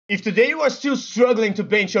If today you are still struggling to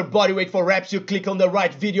bench your body weight for reps, you click on the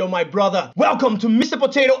right video, my brother. Welcome to Mr.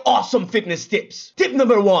 Potato Awesome Fitness Tips. Tip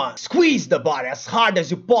number 1. Squeeze the bar as hard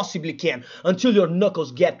as you possibly can until your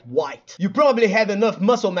knuckles get white. You probably have enough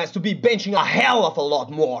muscle mass to be benching a hell of a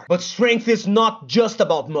lot more. But strength is not just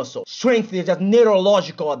about muscle. Strength is a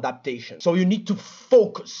neurological adaptation. So you need to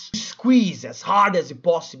focus. Squeeze as hard as you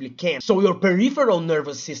possibly can so your peripheral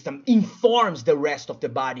nervous system informs the rest of the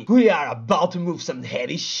body. We are about to move some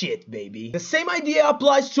heavy shit, baby. The same idea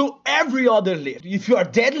applies to every other lift. If you are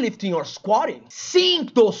deadlifting or squatting,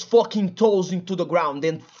 sink those fucking toes into the ground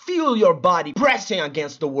and feel your body pressing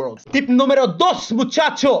against the world. Tip número 2,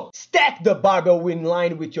 muchacho! Stack the barbell in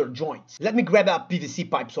line with your joints. Let me grab a PVC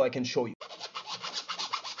pipe so I can show you.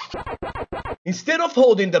 Instead of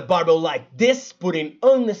holding the barbell like this, putting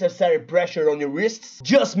unnecessary pressure on your wrists,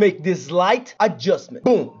 just make this slight adjustment.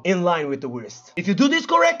 Boom! In line with the wrist. If you do this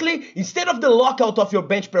correctly, instead of the lockout of your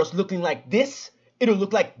bench press looking like this, it'll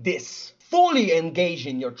look like this. Fully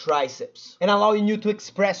engaging your triceps and allowing you to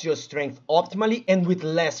express your strength optimally and with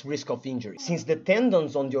less risk of injury. Since the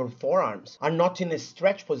tendons on your forearms are not in a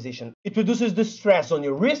stretch position, it reduces the stress on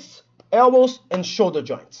your wrists, elbows and shoulder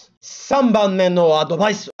joints. Samba no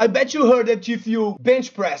advice. I bet you heard that if you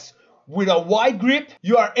bench press with a wide grip,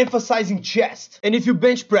 you are emphasizing chest. And if you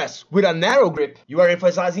bench press with a narrow grip, you are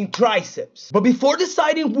emphasizing triceps. But before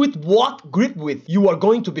deciding with what grip width you are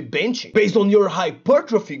going to be benching, based on your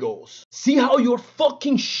hypertrophy goals, see how your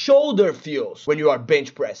fucking shoulder feels when you are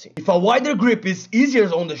bench pressing. If a wider grip is easier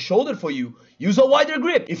on the shoulder for you, use a wider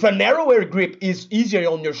grip. If a narrower grip is easier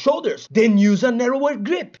on your shoulders, then use a narrower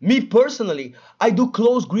grip. Me personally, I do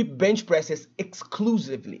close grip bench presses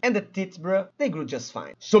exclusively. And the tits, bruh, they grew just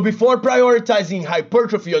fine. So before prioritizing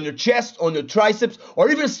hypertrophy on your chest, on your triceps, or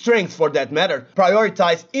even strength for that matter,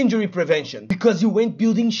 prioritize injury prevention. Because you ain't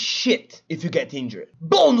building shit if you get injured.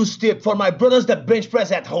 Bonus tip for my brothers that bench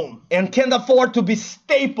press at home and can't afford to be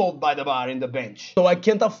stapled by the bar in the bench. So I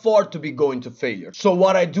can't afford to be going to failure. So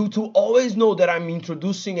what I do to always know that I'm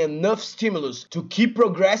introducing enough stimulus to keep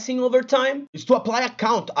progressing over time is to apply a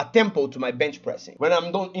count, a tempo to my bench pressing. When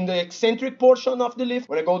I'm done in the eccentric portion of the lift,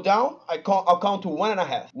 when I go down, I'll count to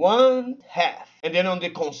 1.5. 1/2. And then on the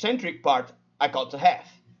concentric part, I count to half.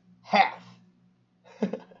 Half.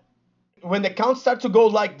 When the count starts to go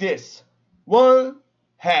like this, 1/2,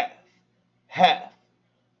 half,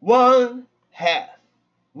 1/2,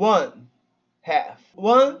 1/2,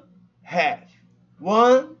 1/2,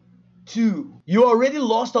 1, 2. You already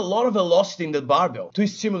lost a lot of velocity in the barbell to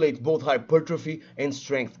stimulate both hypertrophy and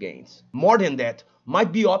strength gains. More than that,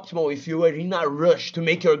 might be optimal if you were in a rush to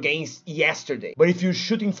make your gains yesterday. But if you're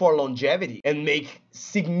shooting for longevity and make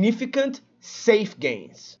significant, safe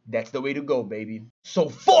gains, that's the way to go, baby. So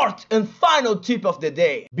 4th and final tip of the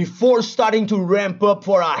day. Before starting to ramp up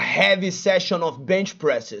for a heavy session of bench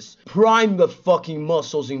presses, prime the fucking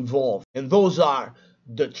muscles involved. And those are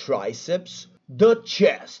the triceps, the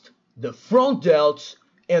chest, the front delts,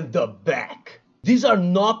 and the back. These are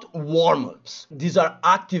not warm-ups. These are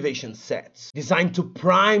activation sets designed to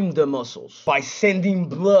prime the muscles by sending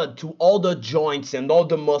blood to all the joints and all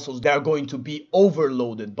the muscles that are going to be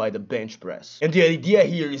overloaded by the bench press. And the idea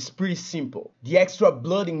here is pretty simple. The extra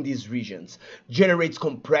blood in these regions generates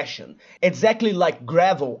compression, exactly like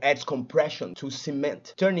gravel adds compression to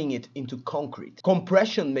cement, turning it into concrete.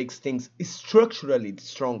 Compression makes things structurally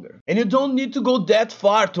stronger. And you don't need to go that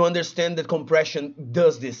far to understand that compression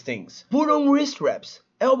does these things. Put on wrist reps,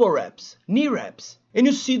 elbow reps, knee reps, and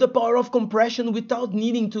you see the power of compression without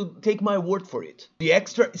needing to take my word for it. The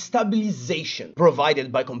extra stabilization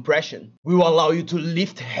provided by compression will allow you to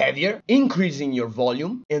lift heavier, increasing your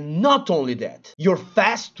volume, and not only that, your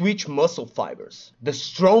fast twitch muscle fibers, the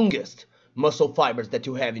strongest muscle fibers that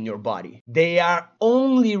you have in your body, they are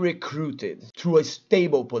only recruited through a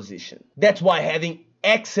stable position. That's why having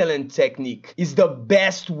excellent technique is the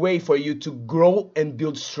best way for you to grow and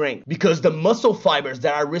build strength, because the muscle fibers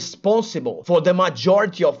that are responsible for the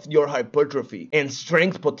majority of your hypertrophy and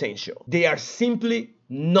strength potential, they are simply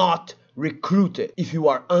not recruited if you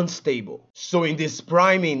are unstable. So in these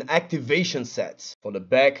priming activation sets for the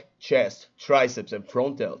back, chest, triceps and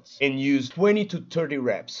front delts, and use 20 to 30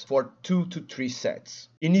 reps for 2 to 3 sets.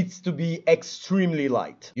 It needs to be extremely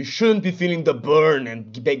light. You shouldn't be feeling the burn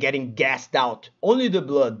and getting gassed out, only the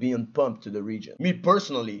blood being pumped to the region. Me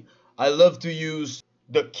personally, I love to use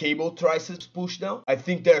the cable triceps push down. I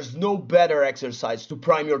think there's no better exercise to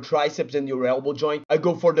prime your triceps and your elbow joint. I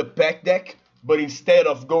go for the pec deck, but instead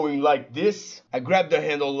of going like this, I grab the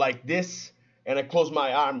handle like this, and I close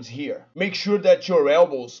my arms here. Make sure that your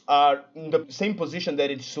elbows are in the same position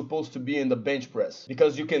that it's supposed to be in the bench press,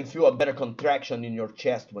 because you can feel a better contraction in your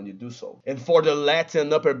chest when you do so. And for the lats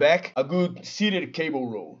and upper back, a good seated cable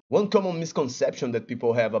row. One common misconception that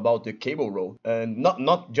people have about the cable row, and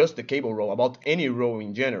not just the cable row, about any row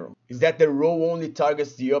in general, is that the row only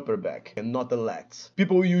targets the upper back and not the lats.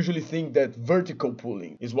 People usually think that vertical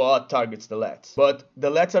pulling is what targets the lats, but the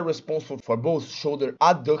lats are responsible for both shoulder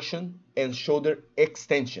adduction and shoulder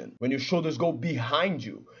extension. When your shoulders go behind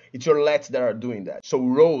you, it's your lats that are doing that. So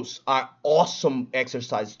rows are awesome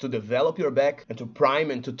exercises to develop your back and to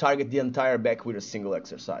prime and to target the entire back with a single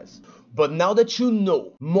exercise. But now that you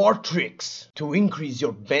know more tricks to increase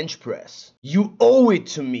your bench press, you owe it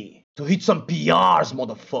to me to hit some PRs,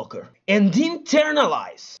 motherfucker. And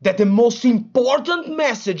internalize that the most important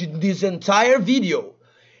message in this entire video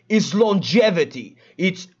is longevity.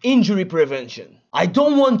 It's injury prevention. I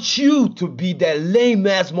don't want you to be that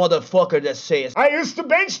lame-ass motherfucker that says, I used to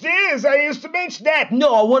bench this, I used to bench that.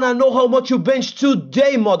 No, I wanna know how much you bench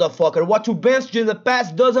today, motherfucker. What you benched in the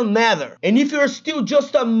past doesn't matter. And if you're still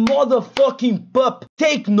just a motherfucking pup,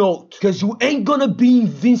 take note, cause you ain't gonna be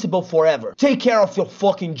invincible forever. Take care of your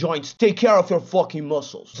fucking joints, take care of your fucking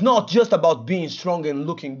muscles. It's not just about being strong and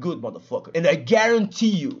looking good, motherfucker. And I guarantee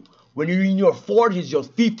you, when you're in your 40s, your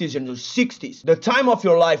 50s, and your 60s, the time of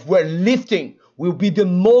your life where lifting will be the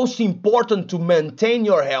most important to maintain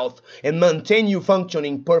your health and maintain you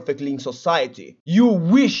functioning perfectly in society. You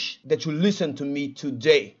wish that you listened to me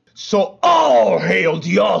today. So all hail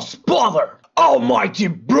the All-Father, Almighty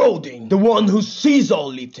Broding, the one who sees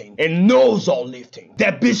all lifting and knows all lifting,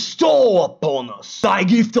 that bestow upon us thy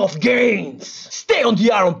gift of gains. Stay on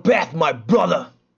the iron path, my brother.